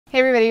Hey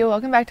everybody,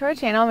 welcome back to our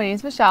channel. My name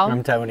is Michelle.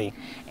 I'm Tony.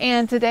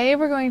 And today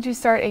we're going to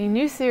start a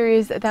new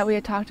series that we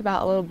had talked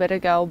about a little bit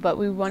ago, but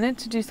we wanted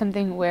to do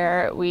something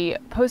where we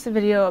post a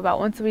video about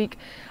once a week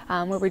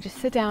where we just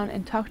sit down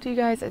and talk to you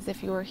guys as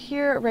if you were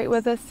here right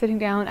with us sitting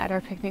down at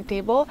our picnic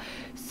table.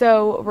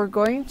 So we're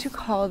going to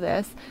call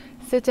this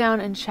Sit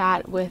Down and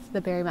Chat with the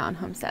Berry Mountain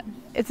Homestead.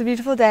 It's a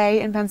beautiful day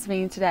in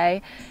Pennsylvania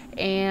today,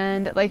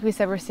 and like we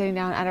said, we're sitting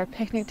down at our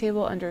picnic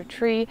table under a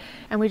tree,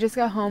 and we just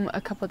got home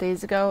a couple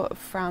days ago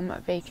from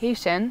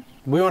vacation.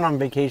 We went on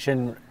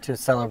vacation to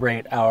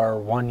celebrate our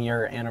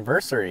 1-year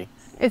anniversary.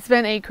 It's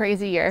been a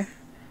crazy year,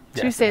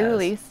 to Yes, say it the has.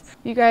 least.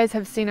 You guys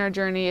have seen our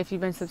journey if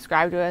you've been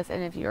subscribed to us,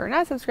 and if you are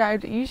not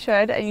subscribed, you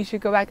should, and you should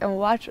go back and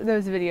watch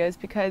those videos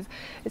because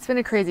it's been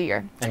a crazy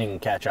year. And you can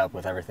catch up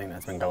with everything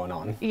that's been going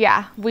on.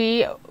 Yeah,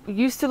 we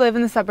used to live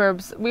in the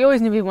suburbs. We always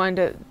knew we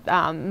wanted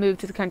to move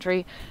to the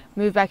country,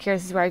 move back here.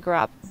 This is where I grew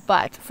up.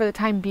 But for the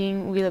time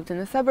being, we lived in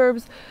the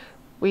suburbs.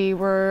 We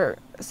were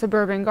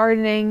suburban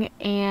gardening,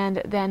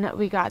 and then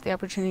we got the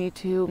opportunity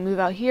to move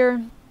out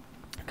here,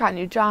 got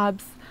new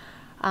jobs.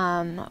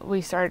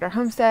 We started our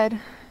homestead,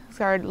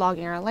 started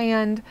logging our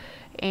land,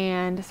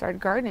 and started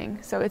gardening.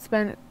 So it's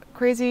been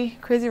crazy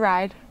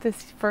ride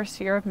this first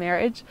year of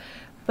marriage,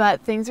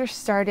 but things are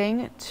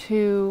starting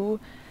to,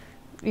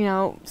 you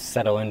know,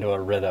 Settle into a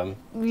rhythm.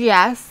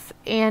 yes,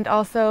 and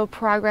also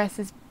progress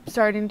is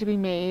starting to be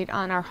made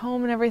on our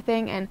home and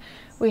everything, and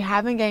we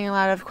have been getting a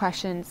lot of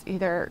questions,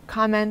 either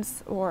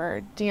comments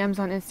or DMs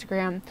on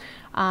Instagram,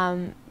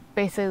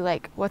 basically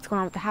like what's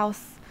going on with the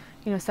house,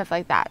 you know, stuff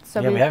like that. So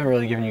Yeah, we haven't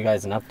really given you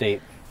guys an update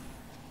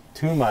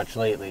too much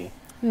lately.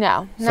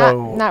 No,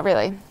 So- not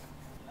really.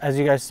 As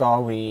you guys saw,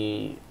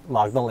 we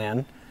logged the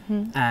land,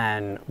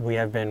 and we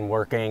have been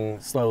working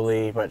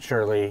slowly but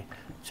surely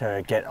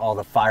to get all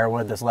the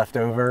firewood that's left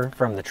over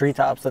from the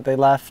treetops that they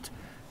left,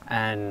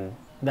 and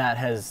that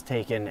has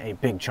taken a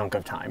big chunk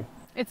of time.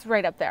 It's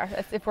right up there.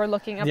 If we're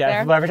looking up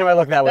Yeah, there. every time I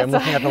look that way, I'm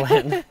That's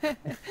looking at the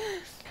land.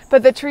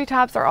 But the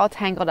treetops are all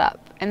tangled up,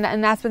 and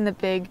that's been the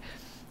big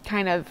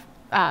kind of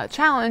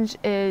challenge.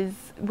 Is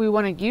we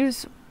want to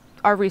use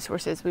our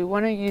resources. We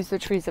want to use the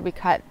trees that we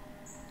cut.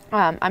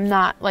 I'm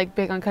not like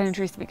big on cutting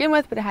trees to begin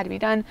with, but it had to be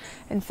done,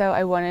 and so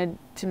I wanted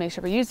to make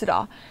sure we used it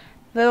all.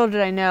 Little did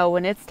I know,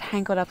 when it's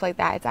tangled up like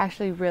that, it's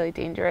actually really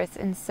dangerous.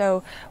 And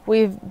so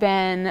we've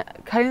been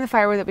cutting the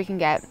firewood that we can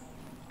get.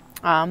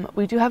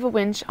 We do have a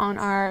winch on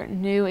our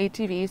new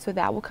ATV, so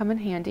that will come in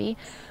handy.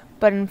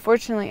 But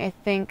unfortunately, I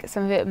think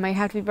some of it might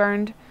have to be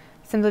burned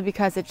simply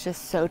because it's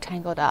just so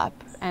tangled up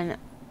and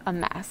a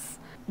mess.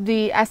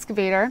 The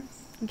excavator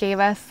gave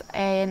us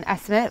an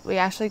estimate. We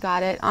actually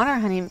got it on our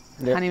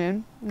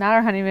honeymoon, not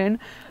our honeymoon,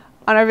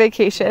 on our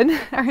vacation,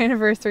 our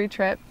anniversary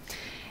trip.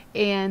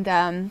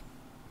 And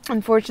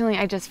unfortunately,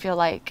 I just feel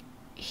like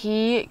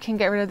he can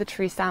get rid of the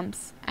tree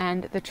stumps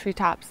and the tree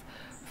tops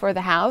for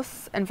the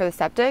house and for the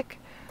septic,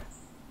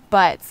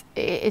 but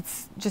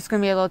it's just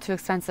going to be a little too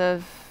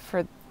expensive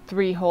for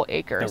 3 whole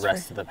acres. The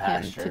rest of the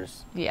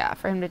pastures.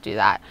 For him to do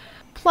that.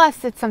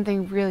 Plus, it's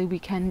something really we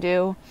can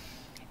do.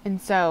 And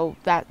so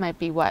that might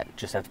be what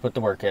Just have to put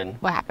the work in.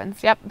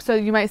 happens. Yep. So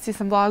you might see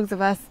some vlogs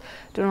of us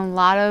doing a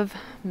lot of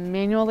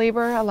manual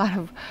labor, a lot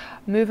of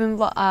moving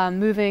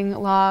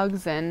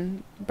logs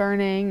and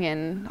burning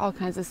and all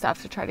kinds of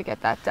stuff to try to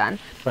get that done.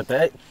 But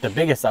the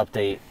biggest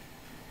update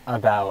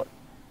about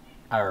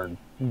our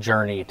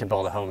journey to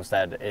build a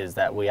homestead is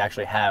that we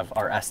actually have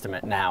our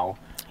estimate now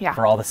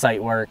for all the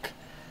site work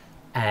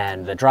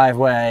and the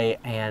driveway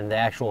and the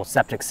actual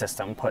septic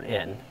system put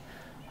in.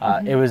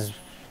 It was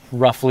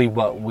roughly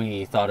what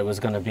we thought it was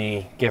going to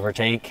be, give or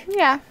take.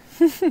 Yeah.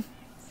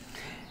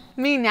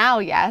 Me now,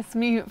 yes.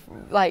 Me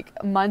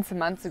like months and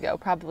months ago,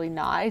 probably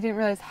not. I didn't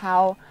realize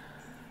how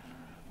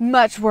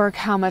much work,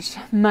 how much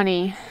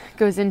money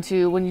goes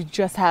into when you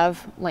just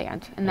have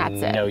land and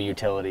that's it. No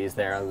utilities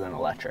there other than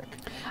electric.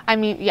 I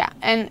mean, yeah.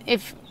 And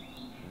if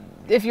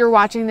you're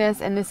watching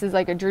this and this is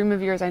like a dream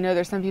of yours, I know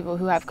there's some people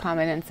who have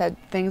commented and said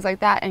things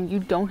like that, and you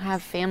don't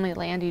have family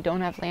land, you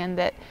don't have land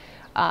that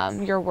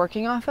you're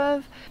working off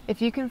of.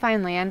 If you can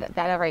find land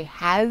that already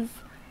has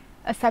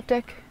a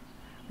septic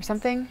or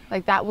something,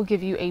 like that will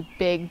give you a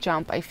big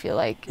jump, I feel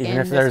like, Even in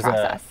if this there's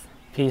process.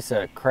 a piece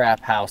of crap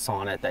house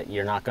on it that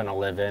you're not going to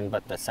live in,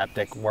 but the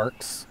septic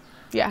works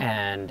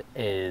and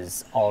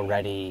is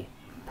already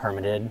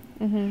permitted,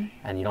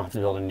 and you don't have to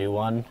build a new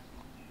one,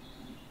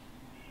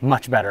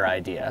 much better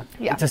idea.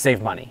 To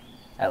save money,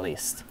 at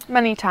least.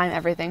 Money, time,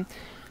 everything.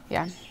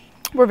 Yeah.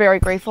 We're very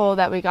grateful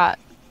that we got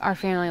our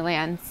family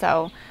land.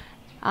 So,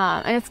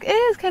 and it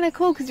is kind of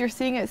cool because you're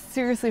seeing it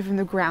seriously from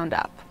the ground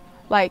up.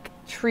 Like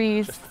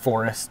trees. Just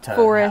forest to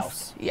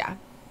house. Yeah.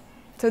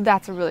 So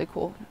that's a really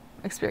cool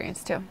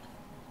experience too.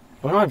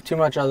 We don't have too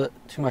much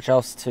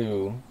else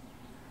to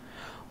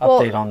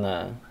update on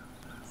the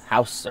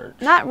house search.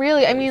 Not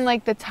really. I mean,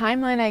 like the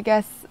timeline, I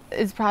guess,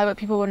 is probably what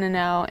people want to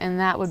know, and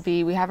that would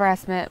be we have our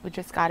estimate, we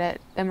just got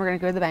it, then we're going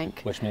to go to the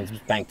bank. Which means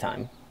bank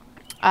time.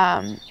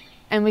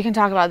 And we can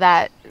talk about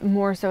that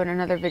more so in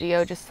another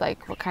video, just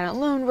like what kind of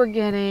loan we're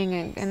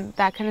getting and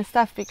that kind of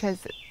stuff,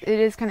 because it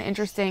is kind of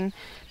interesting,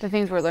 the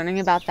things we're learning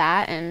about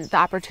that and the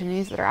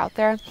opportunities that are out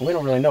there. We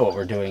don't really know what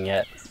we're doing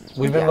yet.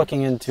 We've been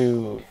looking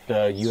into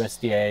the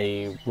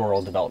USDA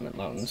rural development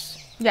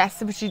loans.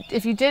 Yes, which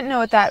if you didn't know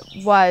what that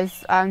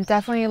was,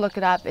 definitely look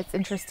it up. It's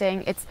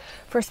interesting. It's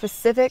for a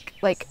specific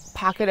like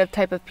pocket of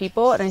type of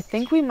people, and I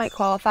think we might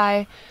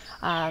qualify,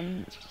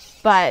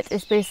 but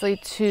it's basically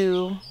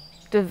to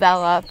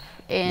develop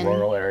in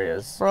rural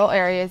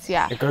areas.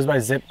 Yeah. It goes by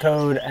zip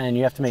code, and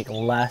you have to make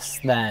less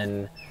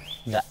than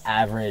the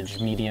average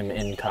medium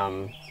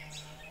income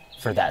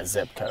for that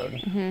zip code.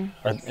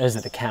 Or is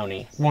it the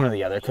county? One or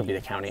the other. It could be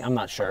the county. I'm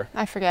not sure.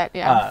 I forget,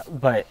 yeah.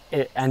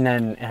 And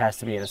then it has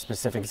to be in a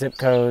specific zip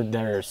code.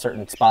 There are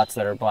certain spots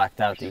that are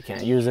blacked out that you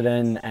can't use it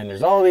in, and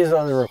there's all these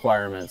other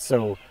requirements.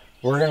 So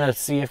we're going to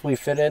see if we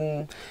fit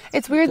in.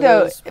 It's weird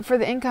though, for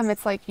the income,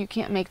 it's like you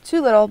can't make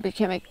too little, but you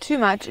can't make too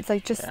much. It's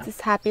like just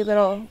this happy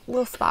little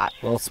spot.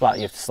 Little spot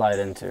you have to slide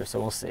into, so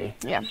we'll see.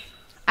 Yeah.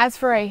 As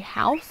for a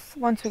house,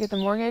 once we get the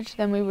mortgage,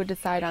 then we would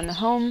decide on the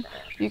home.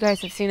 You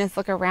guys have seen us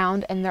look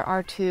around, and there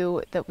are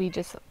two that we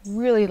just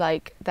really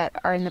like that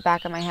are in the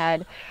back of my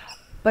head.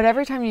 But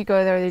every time you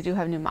go there, they do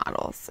have new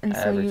models. And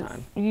so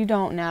you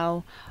don't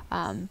know.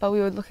 But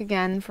we would look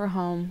again for a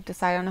home,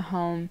 decide on a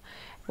home.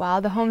 While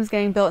the home's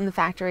getting built in the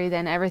factory,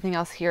 then everything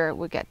else here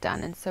would get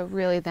done. And so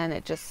really then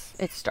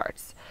it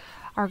starts.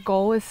 Our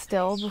goal is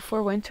still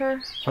before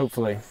winter.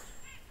 Hopefully.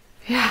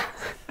 Yeah.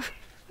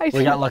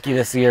 We got lucky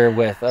this year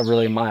with a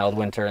really mild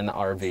winter in the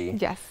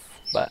RV. Yes.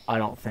 But I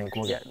don't think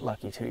we'll get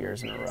lucky 2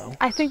 years in a row.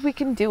 I think we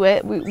can do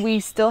it. We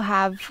still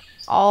have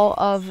all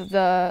of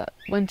the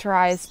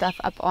winterized stuff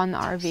up on the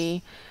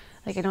RV.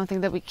 Like, I don't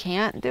think that we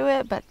can't do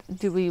it, but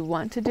do we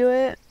want to do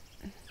it?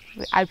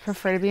 I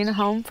prefer to be in a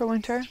home for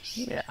winter.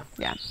 Yeah.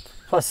 Yeah.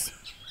 Plus,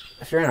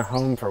 if you're in a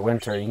home for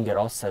winter, you can get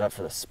all set up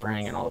for the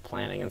spring and all the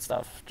planning and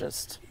stuff.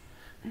 Just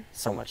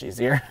so much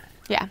easier.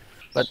 Yeah.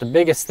 But the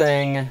biggest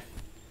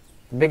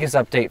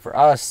update for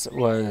us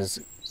was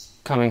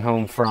coming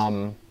home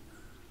from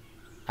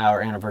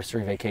our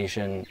anniversary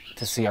vacation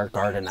to see our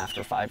garden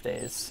after 5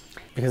 days.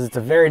 Because it's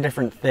a very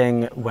different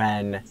thing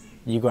when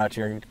you go out to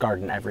your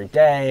garden every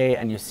day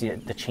and you see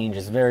the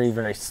changes very,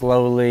 very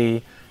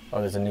slowly. Oh,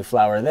 there's a new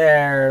flower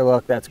there.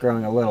 Look, that's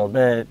growing a little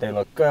bit. They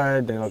look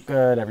good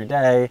every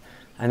day.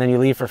 And then you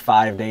leave for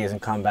 5 days and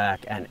come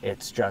back, and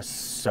it's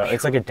just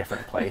it's like a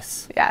different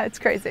place. Yeah, it's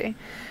crazy.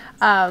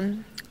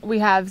 We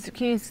have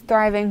zucchinis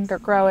thriving, they're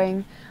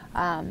growing.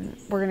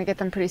 We're gonna get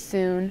them pretty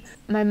soon.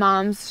 My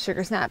mom's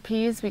sugar snap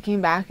peas, we came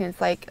back and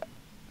it's like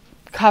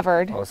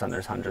covered. All of a sudden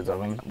there's hundreds of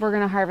them. We're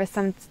gonna harvest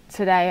some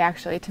today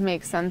actually to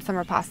make some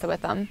summer pasta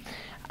with them.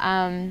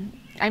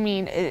 I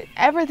mean,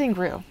 everything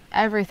grew,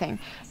 everything.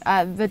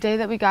 The day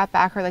that we got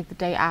back, or like the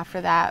day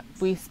after that,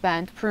 we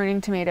spent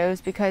pruning tomatoes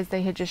because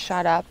they had just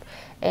shot up,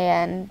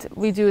 and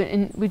we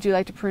do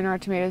like to prune our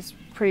tomatoes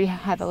pretty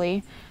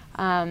heavily,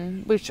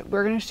 which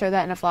we're going to show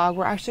that in a vlog.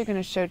 We're actually going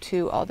to show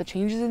too all the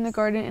changes in the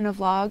garden in a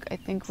vlog. I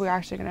think we're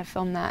actually going to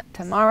film that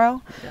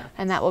tomorrow,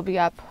 and that will be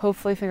up,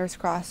 hopefully, fingers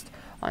crossed,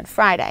 on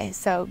Friday.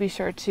 So be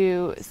sure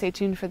to stay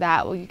tuned for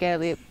that.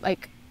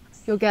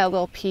 You'll get a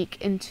little peek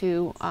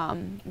into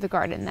the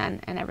garden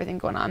then and everything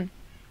going on.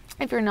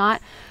 If you're not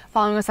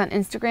following us on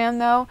Instagram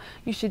though,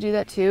 you should do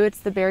that too. It's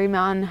the Berry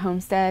Mountain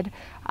Homestead,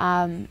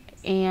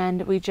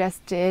 and we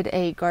just did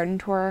a garden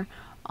tour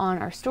on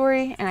our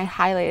story and I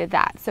highlighted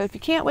that. So if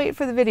you can't wait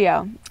for the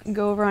video,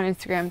 go over on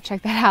Instagram,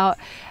 check that out,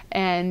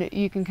 and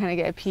you can kind of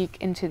get a peek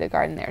into the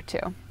garden there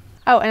too.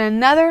 Oh, and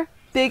another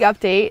big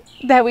update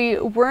that we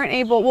weren't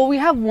able, well, we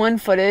have one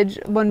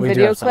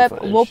video clip.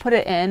 We'll put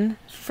it in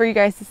for you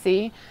guys to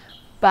see.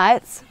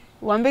 But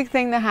one big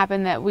thing that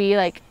happened that we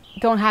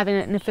don't have in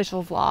an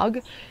official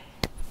vlog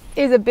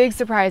is a big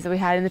surprise that we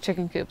had in the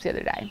chicken coops the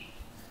other day.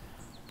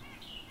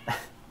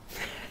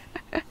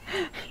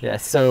 Yeah,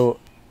 so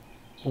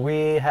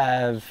we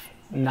have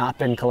not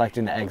been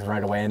collecting the eggs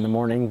right away in the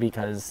morning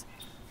because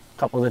a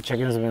couple of the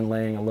chickens have been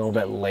laying a little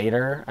bit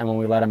later, and when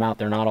we let them out,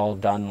 they're not all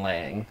done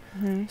laying.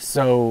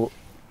 So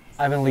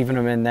I've been leaving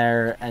them in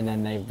there, and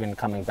then they've been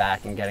coming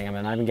back and getting them,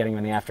 and I've been getting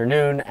them in the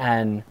afternoon,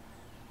 and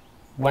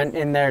went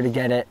in there to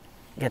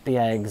get the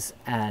eggs,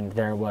 and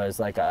there was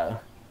like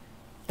a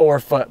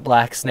 4-foot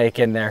black snake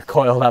in there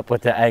coiled up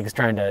with the eggs,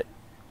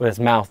 with his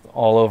mouth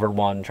all over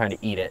one, trying to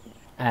eat it.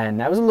 And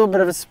that was a little bit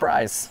of a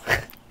surprise.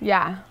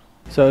 Yeah.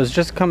 So I was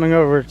just coming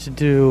over to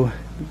do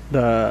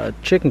the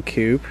chicken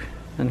coop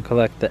and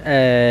collect the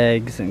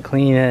eggs and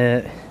clean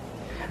it.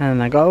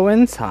 And I go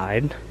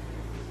inside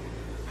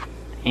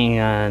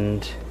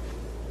and...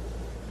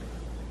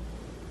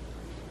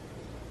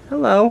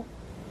 Hello.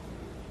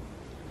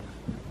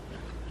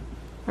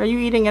 Are you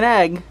eating an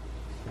egg?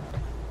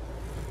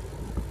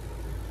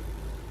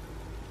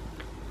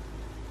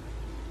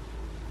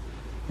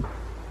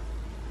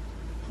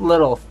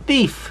 Little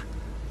thief.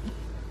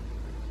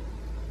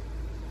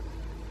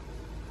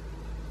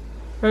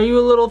 Are you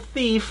a little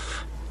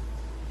thief?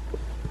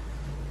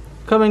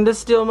 Coming to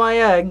steal my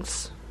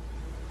eggs?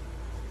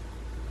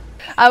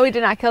 We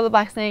did not kill the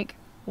black snake.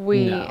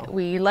 No.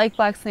 We like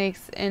black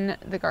snakes in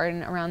the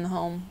garden around the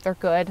home. They're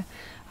good.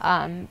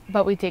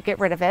 But we did get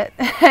rid of it,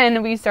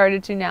 and we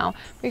started to now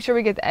make sure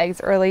we get the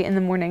eggs early in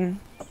the morning.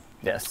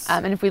 Yes.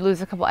 And if we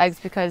lose a couple eggs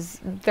because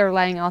they're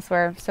laying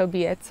elsewhere, so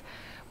be it.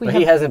 But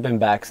he hasn't been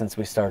back since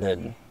we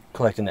started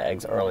collecting the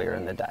eggs earlier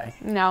in the day.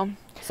 No.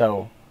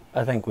 So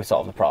I think we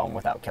solved the problem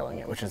without killing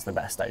it, which is the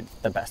best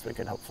we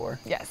could hope for.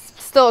 Yes.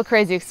 Still a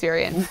crazy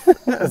experience.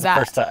 That's the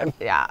first time.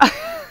 Yeah.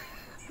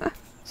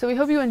 So we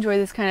hope you enjoy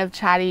this kind of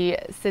chatty,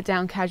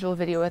 sit-down, casual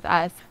video with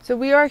us. So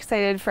we are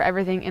excited for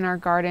everything in our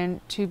garden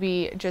to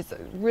be just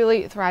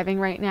really thriving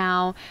right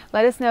now.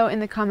 Let us know in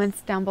the comments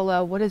down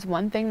below, what is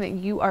one thing that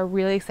you are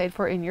really excited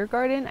for in your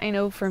garden? I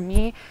know for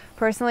me,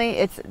 personally,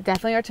 it's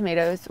definitely our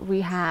tomatoes.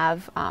 We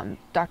have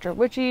Dr.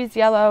 Witchy's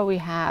yellow, we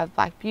have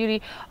Black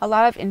Beauty, a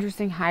lot of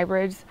interesting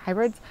hybrids,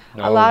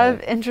 a lot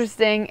of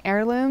interesting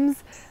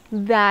heirlooms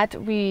that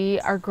we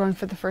are growing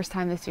for the first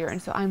time this year.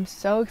 And so I'm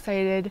so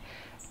excited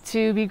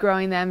to be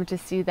growing them, to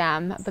see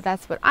them. But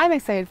that's what I'm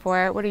excited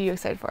for. What are you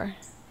excited for?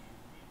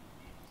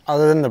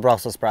 Other than the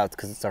Brussels sprouts,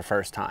 because it's our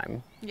first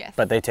time. Yes.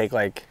 But they take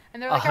like,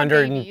 and they're like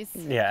 100.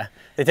 Yeah,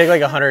 they take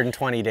like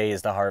 120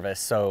 days to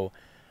harvest. So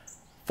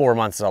 4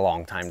 months is a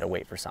long time to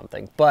wait for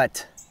something.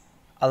 But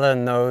other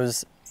than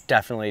those,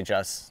 definitely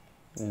just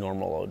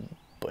normal old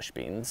bush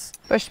beans.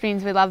 Bush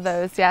beans, we love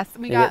those. Yes,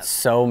 we get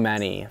so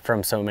many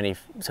from so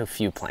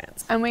few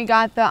plants. And we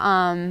got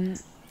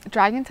the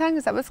dragon tongue.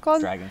 Is that what it's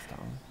called? Dragon's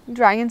tongue.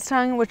 Dragon's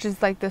tongue, which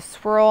is like the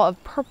swirl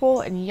of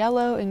purple and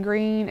yellow and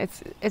green.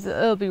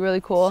 It'll be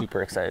really cool.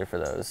 Super excited for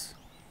those.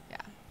 Yeah.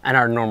 And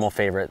our normal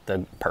favorite,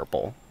 the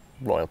purple,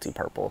 royalty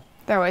purple.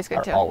 They're always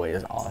good too.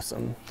 Always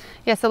awesome.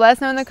 Yeah, so let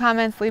us know in the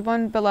comments. Leave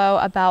one below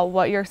about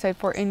what you're excited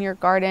for in your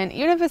garden.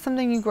 Even if it's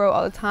something you grow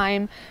all the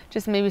time,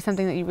 just maybe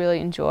something that you really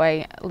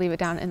enjoy, leave it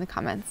down in the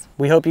comments.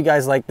 We hope you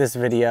guys like this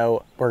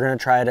video. We're going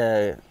to try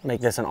to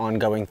make this an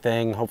ongoing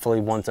thing,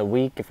 hopefully once a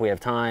week if we have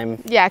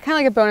time. Yeah, kind of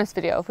like a bonus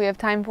video. If we have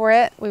time for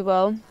it, we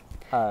will.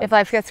 If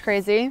life gets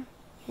crazy,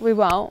 we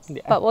won't,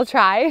 but we'll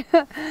try.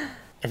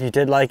 If you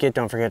did like it,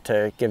 don't forget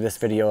to give this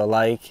video a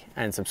like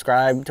and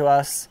subscribe to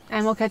us.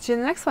 And we'll catch you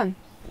in the next one.